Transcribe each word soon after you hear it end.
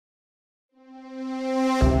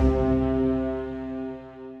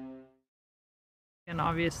And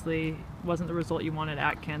obviously wasn't the result you wanted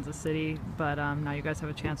at Kansas City, but now you guys have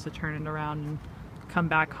a chance to turn it around and come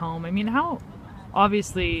back home. I mean, how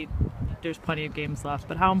obviously there's plenty of games left,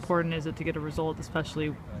 but how important is it to get a result, especially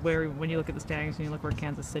when you look at the standings and you look where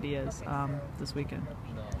Kansas City is this weekend?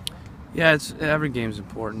 Yeah, every game's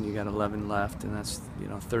important. You got 11 left, and that's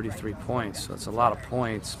 33 points, so it's a lot of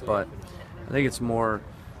points. But I think it's more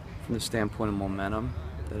from the standpoint of momentum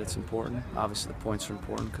that it's important. Obviously, the points are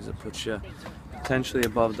important because it puts you potentially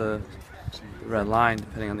above the red line,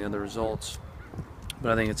 depending on the other results.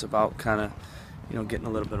 But I think it's about kind of getting a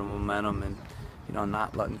little bit of momentum and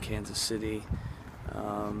not letting Kansas City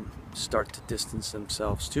start to distance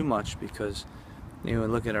themselves too much, because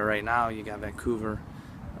look at it right now. You got Vancouver,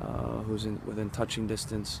 who's within touching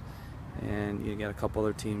distance, and you got a couple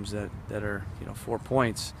other teams that are 4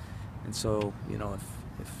 points, and so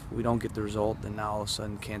if we don't get the result, then now all of a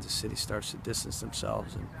sudden Kansas City starts to distance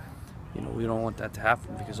themselves, and we don't want that to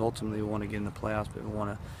happen, because ultimately we want to get in the playoffs, but we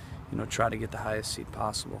want to try to get the highest seed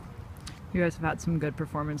possible. You guys have had some good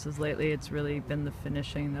performances lately. It's really been the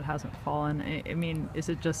finishing that hasn't fallen. I mean, is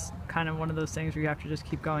it just kind of one of those things where you have to just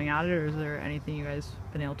keep going at it, or is there anything you guys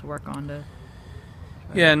been able to work on to?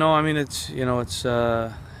 Yeah, no, I mean it's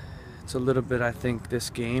a little bit. I think this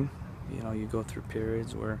game, you go through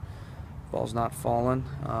periods where ball's not falling.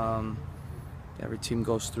 Every team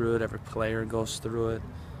goes through it. Every player goes through it.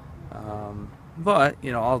 But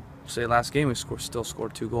I'll say last game we still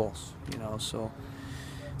scored 2 goals. So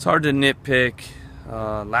it's hard to nitpick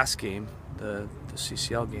last game, the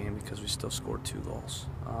CCL game, because we still scored 2 goals.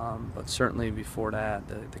 But certainly before that,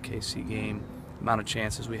 the KC game, the amount of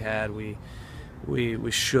chances we had, we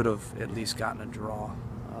should have at least gotten a draw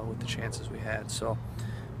with the chances we had. So,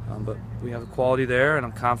 but we have the quality there, and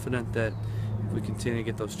I'm confident that if we continue to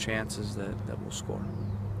get those chances, that we'll score.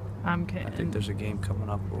 I think there's a game coming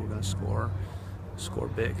up where we're going to score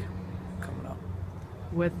big coming up.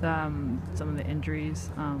 With some of the injuries,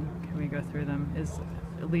 can we go through them? Is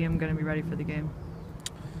Liam going to be ready for the game?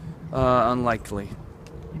 Unlikely,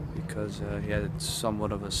 because he had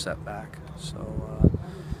somewhat of a setback. So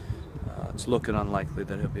it's looking unlikely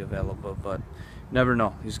that he'll be available, but never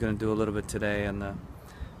know. He's going to do a little bit today on the,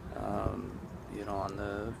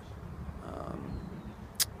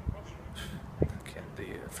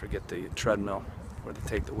 forget the treadmill where they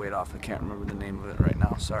take the weight off. I can't remember the name of it right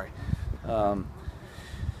now. Sorry.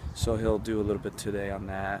 So he'll do a little bit today on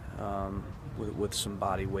that, with some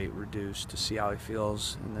body weight reduced, to see how he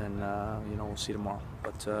feels, and then we'll see tomorrow.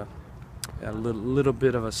 But a little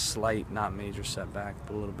bit of a slight, not major setback,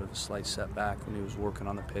 but a little bit of a slight setback when he was working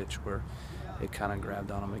on the pitch, where it kind of grabbed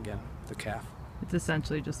on him again, the calf. It's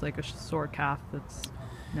essentially just like a sore calf that's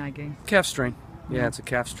nagging. Calf strain. Yeah, it's a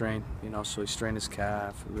calf strain. So he strained his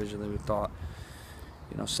calf. Originally we thought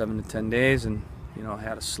 7 to 10 days, and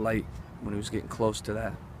had a slight when he was getting close to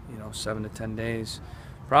that 7 to 10 days,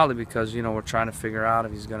 probably because we're trying to figure out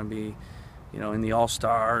if he's going to be in the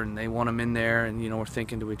All-Star, and they want him in there, and we're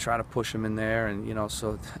thinking, do we try to push him in there? And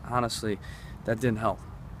so honestly that didn't help.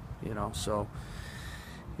 So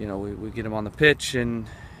we get him on the pitch and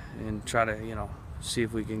try to see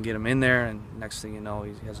if we can get him in there, and next thing you know,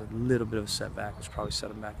 he has a little bit of a setback, which probably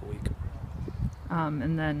set him back a week.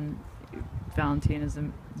 And then Valentin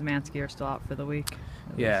and Zemansky are still out for the week.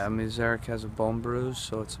 Yeah, I mean, Zarek has a bone bruise,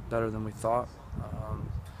 so it's better than we thought.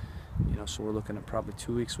 So we're looking at probably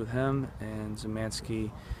 2 weeks with him, and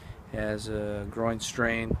Zemansky has a groin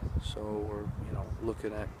strain, so we're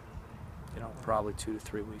looking at probably 2 to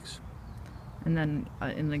 3 weeks. And then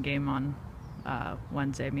in the game on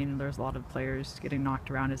Wednesday, I mean, there's a lot of players getting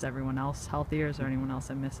knocked around. Is everyone else healthy, or is there anyone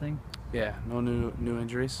else I'm missing? Yeah, no new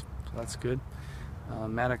injuries, so that's good.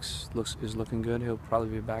 Maddox is looking good. He'll probably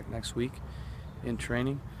be back next week in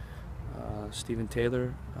training. Stephen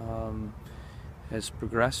Taylor has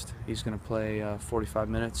progressed. He's going to play 45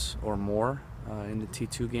 minutes or more in the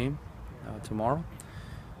T2 game tomorrow,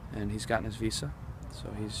 and he's gotten his visa,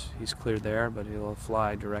 so he's cleared there. But he'll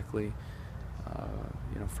fly directly,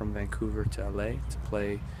 from Vancouver to LA to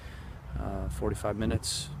play 45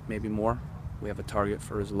 minutes, maybe more. We have a target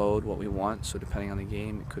for his load, what we want, so depending on the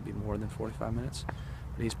game, it could be more than 45 minutes.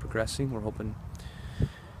 But he's progressing. We're hoping,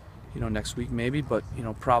 next week maybe, but,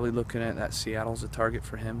 probably looking at that Seattle's a target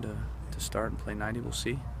for him to start and play 90. We'll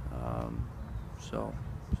see. So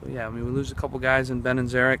yeah, I mean, we lose a couple guys in Ben and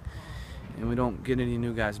Zarek, and we don't get any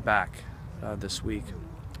new guys back this week,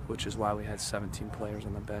 which is why we had 17 players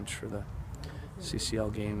on the bench for the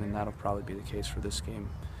CCL game, and that'll probably be the case for this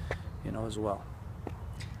game, as well.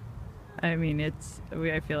 I mean,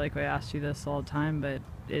 I feel like we asked you this all the time, but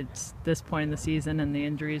it's this point in the season and the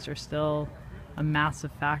injuries are still a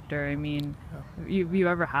massive factor. I mean, you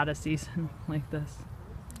ever had a season like this?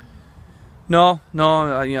 No.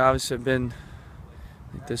 Obviously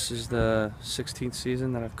this is the 16th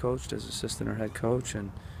season that I've coached as assistant or head coach,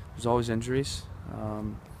 and there's always injuries.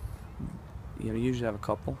 You usually have a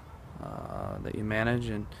couple that you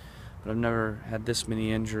manage, but I've never had this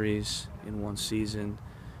many injuries in one season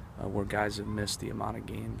where guys have missed the amount of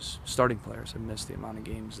games. Starting players have missed the amount of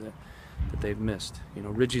games that they've missed.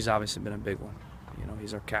 Ridgie's obviously been a big one.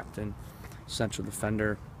 He's our captain, central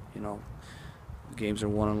defender. Games are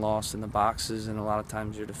won and lost in the boxes, and a lot of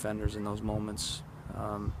times your defenders in those moments,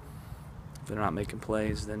 if they're not making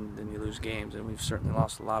plays, then you lose games. And we've certainly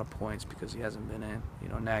lost a lot of points because he hasn't been in.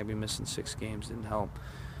 Nagbe missing 6 games didn't help.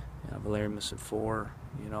 Valeri missing 4,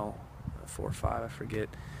 4 or 5, I forget,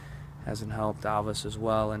 hasn't helped. Alvis as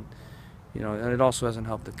well, and and it also hasn't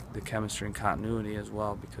helped the chemistry and continuity as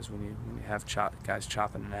well, because when you have guys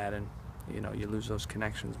chopping and adding, you lose those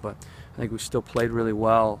connections. But I think we've still played really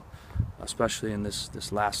well, especially in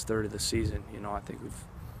this last third of the season. I think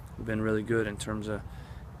we've been really good in terms of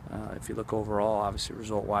if you look overall, obviously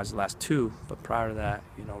result-wise the last 2, but prior to that,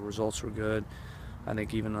 results were good. I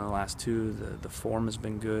think even in the last 2, the form has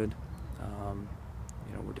been good.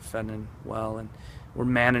 We're defending well and we're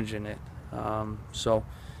managing it. So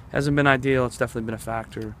it hasn't been ideal. It's definitely been a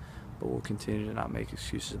factor, but we'll continue to not make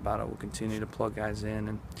excuses about it. We'll continue to plug guys in,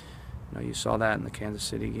 and you saw that in the Kansas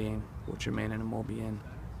City game with Jermaine and Amobi in.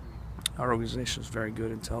 Our organization was very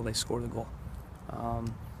good until they scored the goal.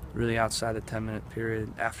 Really outside the 10-minute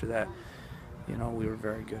period after that, we were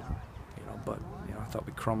very good. But I thought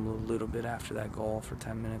we crumbled a little bit after that goal for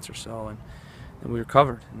 10 minutes or so, and we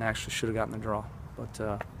recovered and actually should have gotten the draw.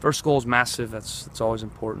 But first goal is massive. That's always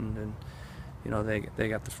important, and they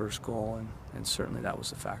got the first goal, and certainly that was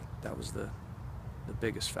the fact. That was the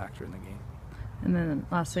biggest factor in the game. And then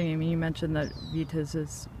last thing, I mean, you mentioned that Vitas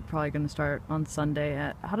is probably going to start on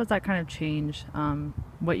Sunday. How does that kind of change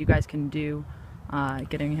what you guys can do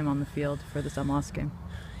getting him on the field for this MLS game?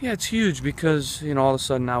 Yeah, it's huge because all of a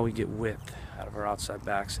sudden now we get width out of our outside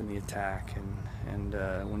backs in the attack, and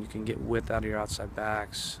when you can get width out of your outside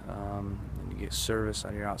backs, and you get service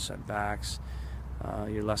out of your outside backs,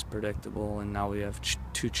 you're less predictable. And now we have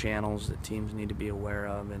 2 channels that teams need to be aware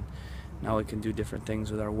of, and now we can do different things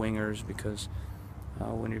with our wingers because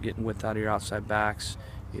when you're getting width out of your outside backs,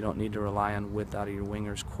 you don't need to rely on width out of your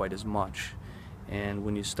wingers quite as much. And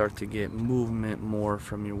when you start to get movement more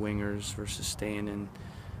from your wingers versus staying in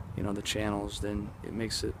the channels, then it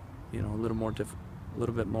makes it a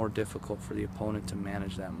little bit more difficult for the opponent to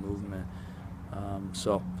manage that movement.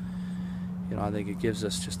 So I think it gives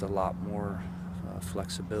us just a lot more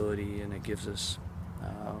flexibility, and it gives us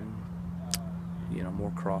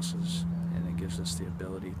more crosses, and it gives us the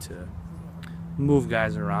ability to move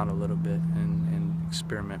guys around a little bit and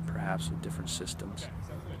experiment perhaps with different systems.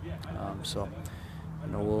 So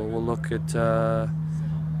we'll look at the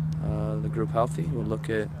group healthy. We'll look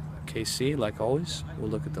at KC like always. We'll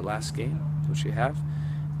look at the last game, which we have,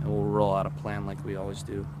 and we'll roll out a plan like we always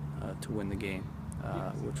do to win the game,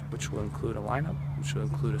 which will include a lineup, which will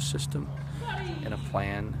include a system and a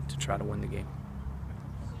plan to try to win the game.